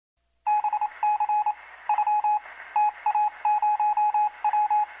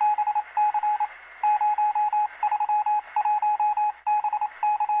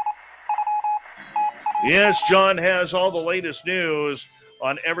Yes, John has all the latest news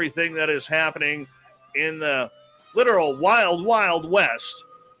on everything that is happening in the literal wild, wild west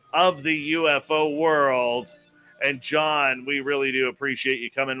of the UFO world. And John, we really do appreciate you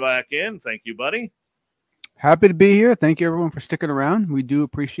coming back in. Thank you, buddy. Happy to be here. Thank you, everyone, for sticking around. We do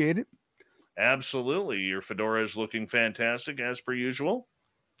appreciate it. Absolutely. Your fedora is looking fantastic, as per usual.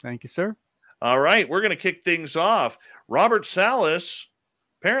 Thank you, sir. All right, we're going to kick things off. Robert Salas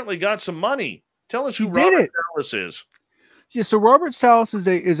apparently got some money. Tell us who Robert Salas is. Yeah, so Robert Salas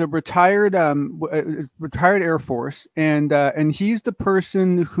is a retired retired Air Force, and he's the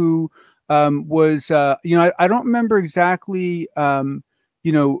person who was I don't remember exactly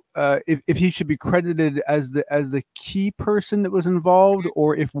if he should be credited as the key person that was involved,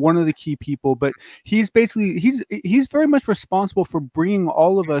 or if one of the key people, but he's very much responsible for bringing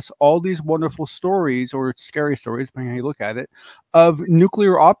all of us all these wonderful stories, or scary stories, depending on how you look at it, of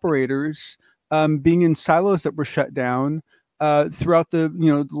nuclear operators being in silos that were shut down throughout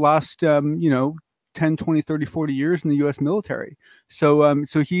the last 10, 20, 30, 40 years in the U.S. military. So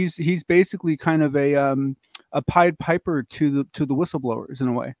he's basically kind of a Pied Piper to the whistleblowers in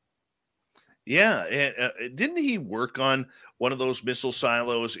a way. Yeah, didn't he work on one of those missile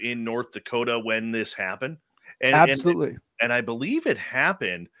silos in North Dakota when this happened? Absolutely. And I believe it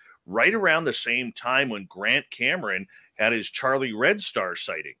happened right around the same time when Grant Cameron had his Charlie Red Star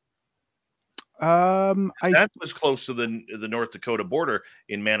sighting. That was close to the North Dakota border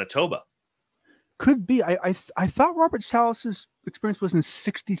in Manitoba. Could be. I thought Robert Salas's experience was in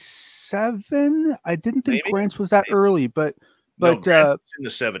 '67. I didn't think Grant's was that early, but no, Grant was in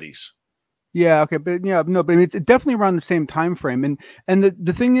the '70s. Yeah, okay, but yeah, no, but it's definitely around the same time frame. And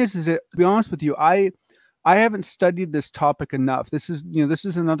the thing is that, to be honest with you, I haven't studied this topic enough. This is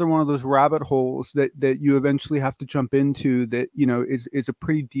another one of those rabbit holes that you eventually have to jump into, that is a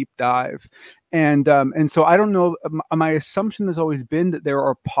pretty deep dive. And so I don't know. My assumption has always been that there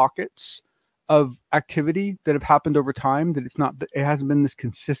are pockets of activity that have happened over time, that it hasn't been this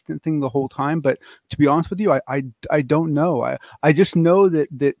consistent thing the whole time. But to be honest with you, I don't know. I just know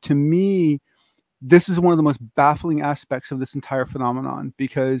that to me, this is one of the most baffling aspects of this entire phenomenon,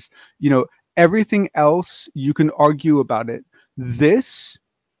 because everything else you can argue about it. This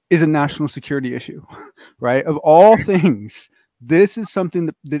is a national security issue, right? Of all things, this is something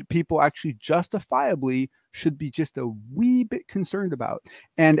that people actually justifiably should be just a wee bit concerned about.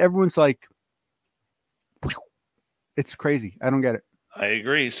 And everyone's like, it's crazy. I don't get it. I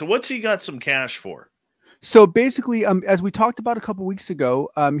agree. So what's he got some cash for? So basically, as we talked about a couple weeks ago,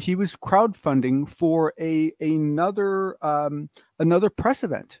 he was crowdfunding for another press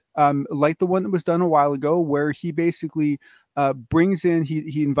event, like the one that was done a while ago, where he basically brings in,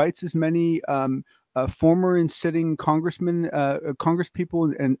 he invites as many former and sitting congressmen,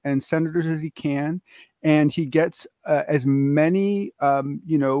 congresspeople and senators as he can, and he gets as many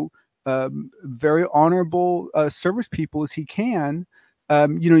very honorable service people as he can,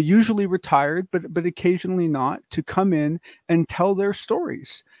 usually retired, but occasionally not, to come in and tell their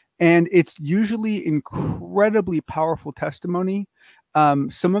stories. And it's usually incredibly powerful testimony.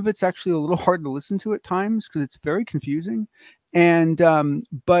 Some of it's actually a little hard to listen to at times because it's very confusing. And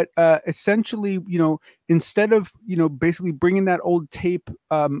but essentially, instead of basically bringing that old tape,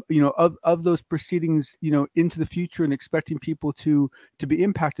 of those proceedings, into the future and expecting people to be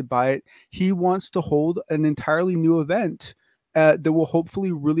impacted by it, he wants to hold an entirely new event that will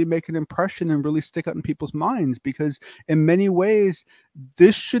hopefully really make an impression and really stick out in people's minds, because in many ways,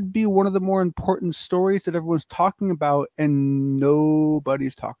 this should be one of the more important stories that everyone's talking about, and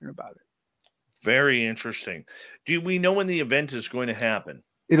nobody's talking about it. Very interesting. Do we know when the event is going to happen?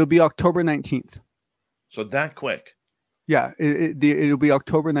 It'll be October 19th. So that quick? Yeah, it'll be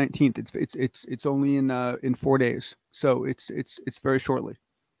October 19th. It's only in 4 days, so it's very shortly.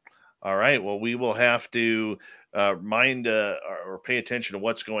 All right. Well, we will have to mind or pay attention to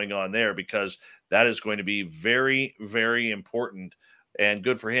what's going on there, because that is going to be very, very important and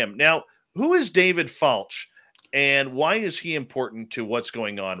good for him. Now, who is David Fylth, and why is he important to what's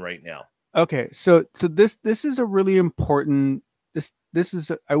going on right now? Okay, so this is a really important, this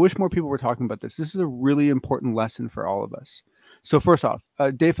is I wish more people were talking about this. This is a really important lesson for all of us. So first off,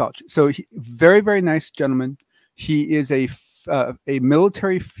 Dave Fylth. So very, very nice gentleman. He is a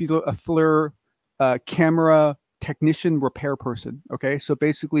military FLIR camera technician repair person. Okay, so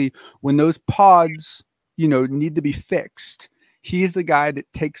basically, when those pods need to be fixed, he is the guy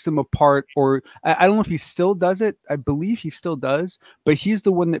that takes them apart, or I don't know if he still does it. I believe he still does, but he's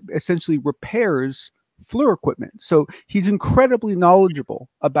the one that essentially repairs FLIR equipment. So he's incredibly knowledgeable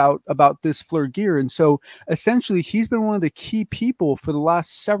about this FLIR gear. And so essentially he's been one of the key people for the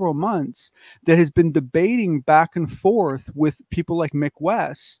last several months that has been debating back and forth with people like Mick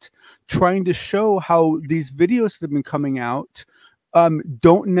West, trying to show how these videos that have been coming out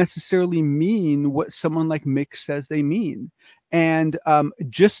don't necessarily mean what someone like Mick says they mean. And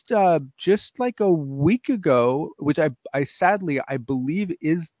just like a week ago, which I sadly I believe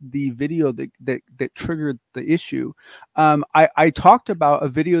is the video that triggered the issue, I talked about a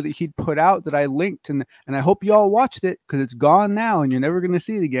video that he'd put out that I linked, and I hope you all watched it because it's gone now and you're never going to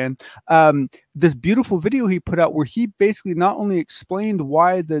see it again. This beautiful video he put out where he basically not only explained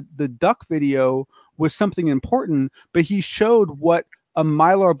why the duck video was something important, but he showed what a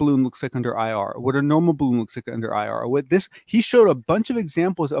mylar balloon looks like under IR, what a normal balloon looks like under IR. He showed a bunch of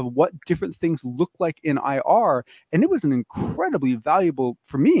examples of what different things look like in IR, and it was an incredibly valuable,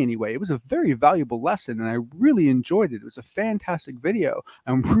 for me anyway, it was a very valuable lesson, and I really enjoyed it. It was a fantastic video.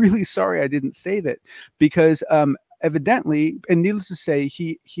 I'm really sorry I didn't save it because evidently, and needless to say,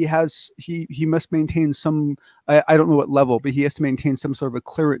 he must maintain some, I don't know what level, but he has to maintain some sort of a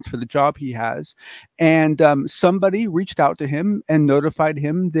clearance for the job he has. And somebody reached out to him and notified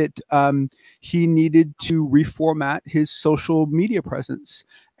him that he needed to reformat his social media presence.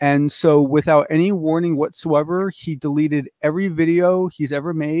 And so without any warning whatsoever, he deleted every video he's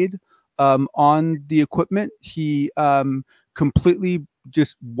ever made on the equipment. He completely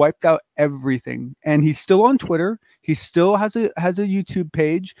just wiped out everything, and he's still on Twitter. He still has a YouTube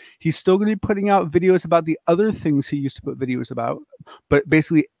page. He's still going to be putting out videos about the other things he used to put videos about, but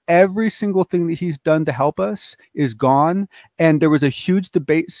basically every single thing that he's done to help us is gone. And there was a huge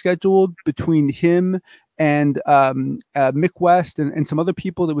debate scheduled between him and Mick West and some other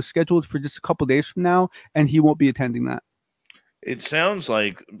people that was scheduled for just a couple days from now, and he won't be attending that. It sounds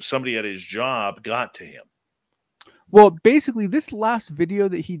like somebody at his job got to him. Well, basically, this last video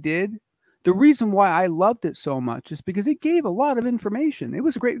that he did, the reason why I loved it so much is because it gave a lot of information. It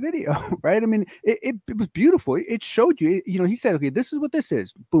was a great video, right? I mean, it was beautiful. It showed you, he said, okay, this is what this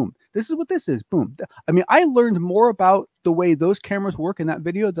is. Boom. This is what this is. Boom. I mean, I learned more about the way those cameras work in that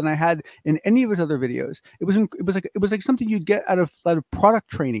video than I had in any of his other videos. It was like something you'd get out of product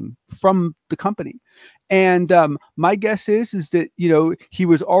training from the company. And my guess is that,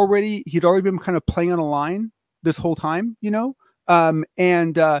 he'd already been kind of playing on a line this whole time,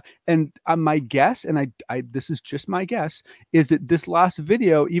 my guess, and I this is just my guess, is that this last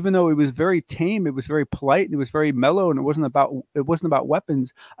video, even though it was very tame, it was very polite, it was very mellow, and it wasn't about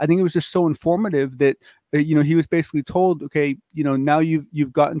weapons. I think it was just so informative that he was basically told, okay, now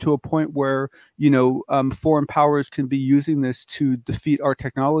you've gotten to a point where foreign powers can be using this to defeat our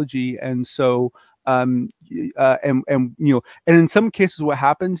technology, and so and in some cases, what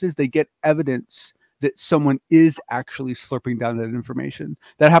happens is they get evidence that someone is actually slurping down that information.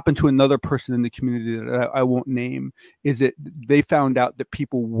 That happened to another person in the community that I won't name, is that they found out that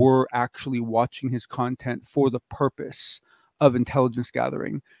people were actually watching his content for the purpose of intelligence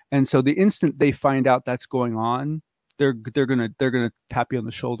gathering. And so the instant they find out that's going on, they're gonna tap you on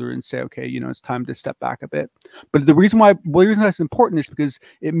the shoulder and say, okay, it's time to step back a bit. But the reason that's important is because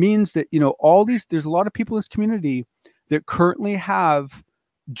it means that, there's a lot of people in this community that currently have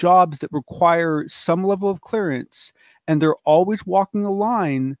jobs that require some level of clearance, and they're always walking a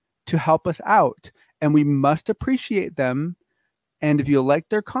line to help us out, and we must appreciate them. And if you like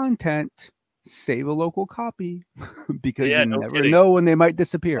their content, save a local copy because you never know when they might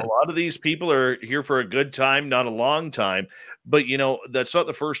disappear. A lot of these people are here for a good time, not a long time. But that's not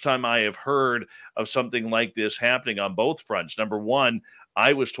the first time I have heard of something like this happening on both fronts. Number one,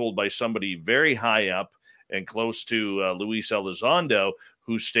 I was told by somebody very high up and close to Luis Elizondo,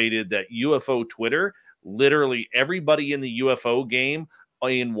 who stated that UFO Twitter, literally everybody in the UFO game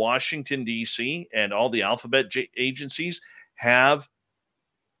in Washington, D.C., and all the alphabet agencies have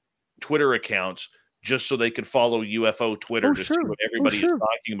Twitter accounts just so they could follow UFO Twitter to see what everybody is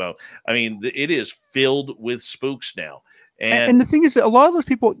talking about. I mean, it is filled with spooks now. And the thing is that a lot of those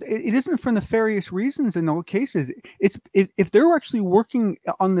people, it isn't for nefarious reasons in all cases. It's if they're actually working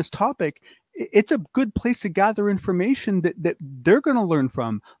on this topic, it's a good place to gather information that they're going to learn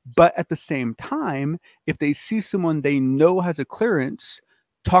from. But at the same time, if they see someone they know has a clearance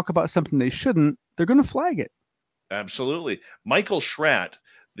talk about something they shouldn't, they're going to flag it. Absolutely. Michael Schratt,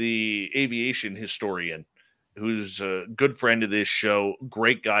 the aviation historian, who's a good friend of this show,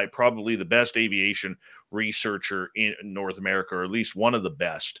 great guy, probably the best aviation researcher in North America, or at least one of the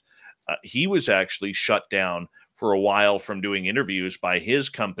best. He was actually shut down for a while from doing interviews by his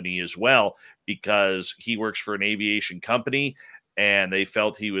company as well, because he works for an aviation company and they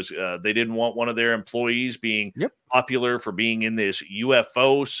felt he was, they didn't want one of their employees being popular for being in this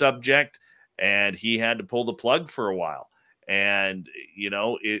UFO subject, and he had to pull the plug for a while. And, you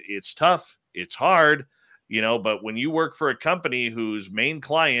know, it's tough. It's hard, you know, but when you work for a company whose main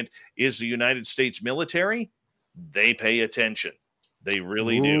client is the United States military, they pay attention. They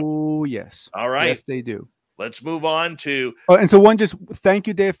really do. Oh, yes. All right. Yes, they do. Let's move on to. Oh, and so one, just thank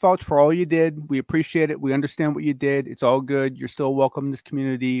you, Dave Felch, for all you did. We appreciate it. We understand what you did. It's all good. You're still welcome in this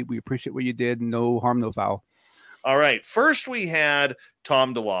community. We appreciate what you did. No harm, no foul. All right. First, we had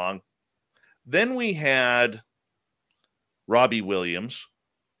Tom DeLonge. Then we had Robbie Williams,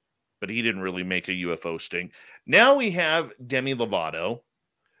 but he didn't really make a UFO sting. Now we have Demi Lovato.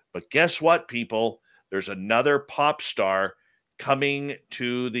 But guess what, people? There's another pop star coming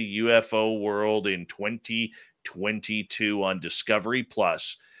to the UFO world in 2022 on Discovery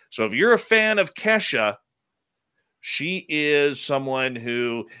Plus. So if you're a fan of Kesha, she is someone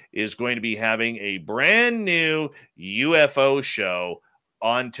who is going to be having a brand new UFO show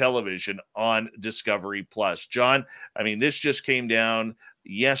on television on Discovery Plus. John, I mean, this just came down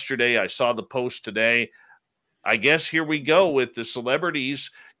yesterday. I saw the post today. I guess here we go with the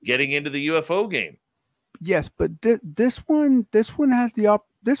celebrities getting into the UFO game. Yes, but this one has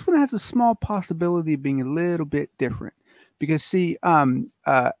a small possibility of being a little bit different, because see, a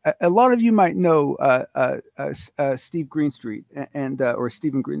lot of you might know Steve Greenstreet or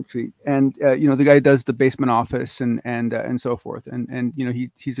Stephen Greenstreet, and you know, the guy who does the Basement Office and so forth, and you know,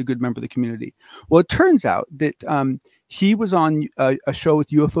 he's a good member of the community. Well, it turns out that he was on a show with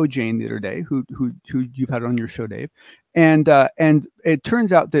UFO Jane the other day, who you've had on your show, Dave, and it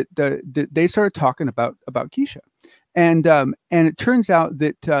turns out that they started talking about Keisha, and it turns out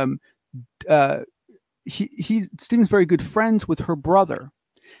that Stephen's very good friends with her brother,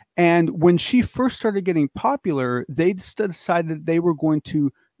 and when she first started getting popular, they decided they were going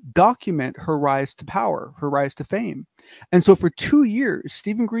to document her rise to power, her rise to fame. And so for 2 years,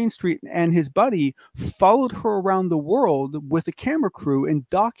 Stephen Greenstreet and his buddy followed her around the world with a camera crew and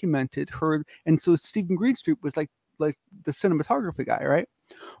documented her. And so Stephen Greenstreet was like the cinematography guy, right?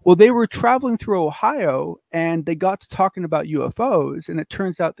 Well, they were traveling through Ohio and they got to talking about UFOs, and it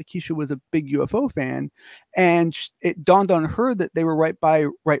turns out that Keisha was a big UFO fan, and it dawned on her that they were right by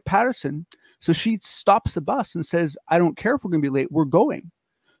Wright-Patterson. So she stops the bus and says, "I don't care if we're going to be late, we're going."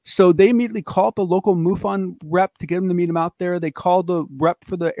 So they immediately call up a local MUFON rep to get him to meet him out there. They called the rep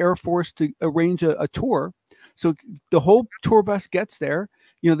for the Air Force to arrange a tour. So the whole tour bus gets there.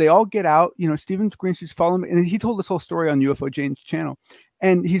 You know, they all get out. You know, Stephen Greenstreet's following, and he told this whole story on UFO Jane's channel.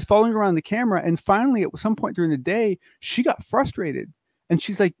 And he's following around the camera. And finally, at some point during the day, she got frustrated. And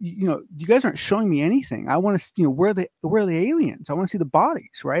she's like, you know, you guys aren't showing me anything. I want to, you know, where are the aliens? I want to see the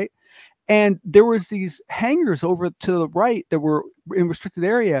bodies, right? And there was these hangars over to the right that were in restricted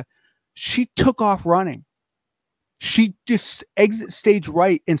area. She took off running. She just exit stage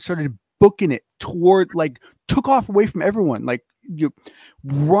right and started booking it toward, like, took off away from everyone, like, you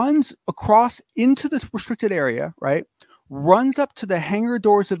runs across into this restricted area, right? Runs up to the hangar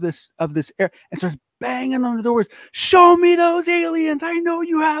doors of this air and starts banging on the doors. Show me those aliens. I know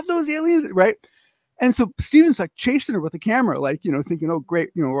you have those aliens, right? And so Steven's like chasing her with the camera, like, you know, thinking, oh,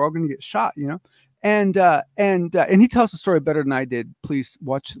 great, you know, we're all going to get shot, you know? And he tells the story better than I did. Please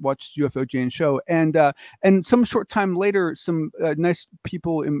watch UFO Jane's show. And some short time later, some nice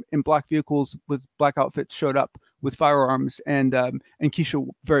people in black vehicles with black outfits showed up with firearms. And Keisha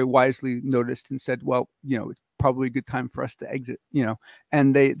very wisely noticed and said, well, you know, it's probably a good time for us to exit, you know,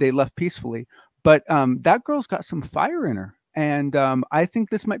 and they left peacefully. But that girl's got some fire in her. And I think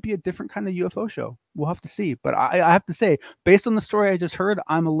this might be a different kind of UFO show. We'll have to see. But I have to say, based on the story I just heard,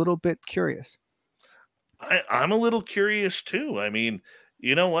 I'm a little bit curious. I'm a little curious too. I mean,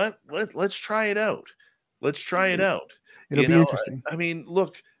 you know what? Let's try it out. Let's try it out. It'll be interesting. I mean,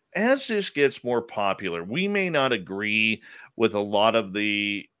 look, as this gets more popular, we may not agree with a lot of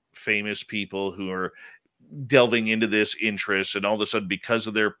the famous people who are delving into this interest, and all of a sudden, because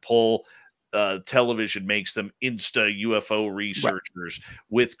of their pull, television makes them insta UFO researchers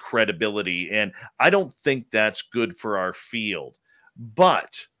with credibility. And I don't think that's good for our field.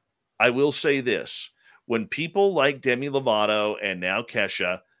 But I will say this. When people like Demi Lovato and now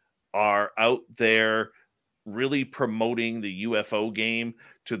Kesha are out there really promoting the UFO game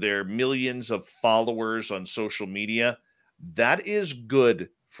to their millions of followers on social media, that is good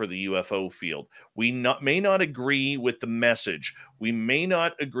for the UFO field. We may not agree with the message. We may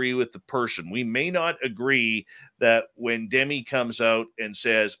not agree with the person. We may not agree that when Demi comes out and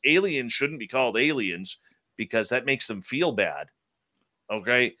says aliens shouldn't be called aliens because that makes them feel bad.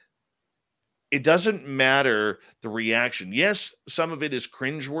 Okay? it doesn't matter the reaction. Yes, some of it is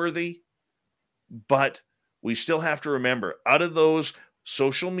cringeworthy, but we still have to remember, out of those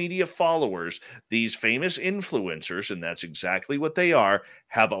social media followers, these famous influencers, and that's exactly what they are,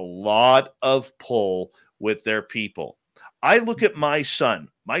 have a lot of pull with their people. I look at my son.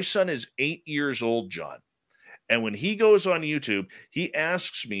 My son is 8 years old, John. And when he goes on YouTube, he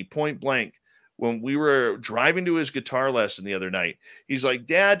asks me point blank, when we were driving to his guitar lesson the other night, he's like,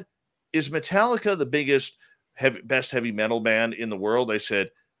 Dad, is Metallica the biggest, best heavy metal band in the world? I said,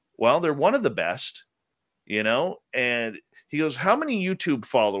 well, they're one of the best, you know? And he goes, how many YouTube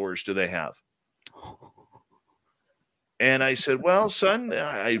followers do they have? And I said, well, son,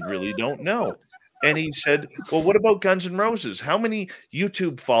 I really don't know. And he said, well, what about Guns N' Roses? How many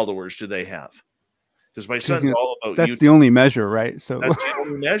YouTube followers do they have? Because my son's all about that's YouTube. the only measure, right? So that's the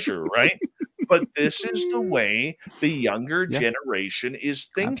only measure, right? But this is the way the younger generation is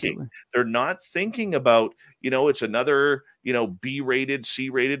thinking. Absolutely. They're not thinking about, it's another, B-rated,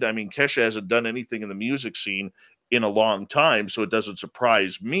 C-rated. I mean, Kesha hasn't done anything in the music scene in a long time, so it doesn't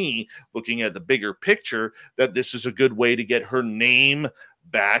surprise me, looking at the bigger picture, that this is a good way to get her name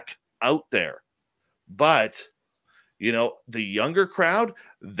back out there. But, the younger crowd,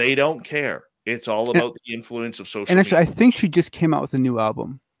 they don't care. It's all about the influence of social media. And actually, I think she just came out with a new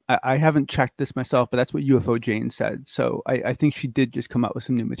album. I haven't checked this myself, but that's what UFO Jane said. So I think she did just come out with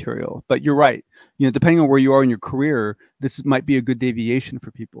some new material. But you're right. Depending on where you are in your career, this might be a good deviation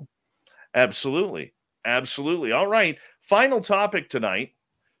for people. Absolutely. Absolutely. All right. Final topic tonight,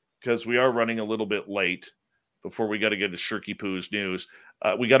 because we are running a little bit late before we got to get to Shirky Poo's news.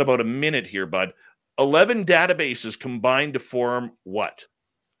 We got about a minute here, bud. 11 databases combined to form what?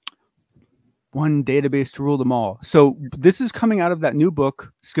 One database to rule them all. So this is coming out of that new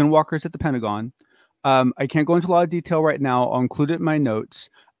book, Skinwalkers at the Pentagon. I can't go into a lot of detail right now. I'll include it in my notes.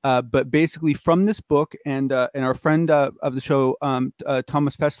 But basically from this book, and our friend of the show,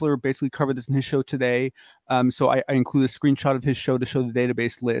 Thomas Fessler, basically covered this in his show today. So I include a screenshot of his show to show the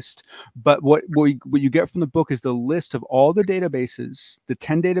database list. But what you get from the book is the list of all the databases, the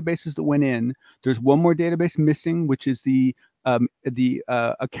 10 databases that went in. There's one more database missing, which is the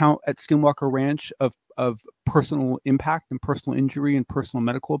account at Skinwalker Ranch of personal impact and personal injury and personal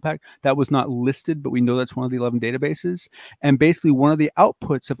medical impact. That was not listed, but we know that's one of the 11 databases. And basically one of the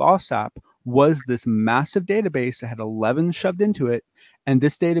outputs of OSAP was this massive database that had 11 shoved into it. And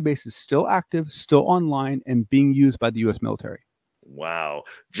this database is still active, still online, and being used by the U.S. military. Wow.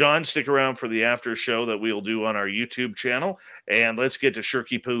 John, stick around for the after show that we'll do on our YouTube channel. And let's get to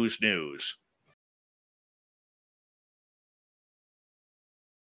Shirky Poo's news.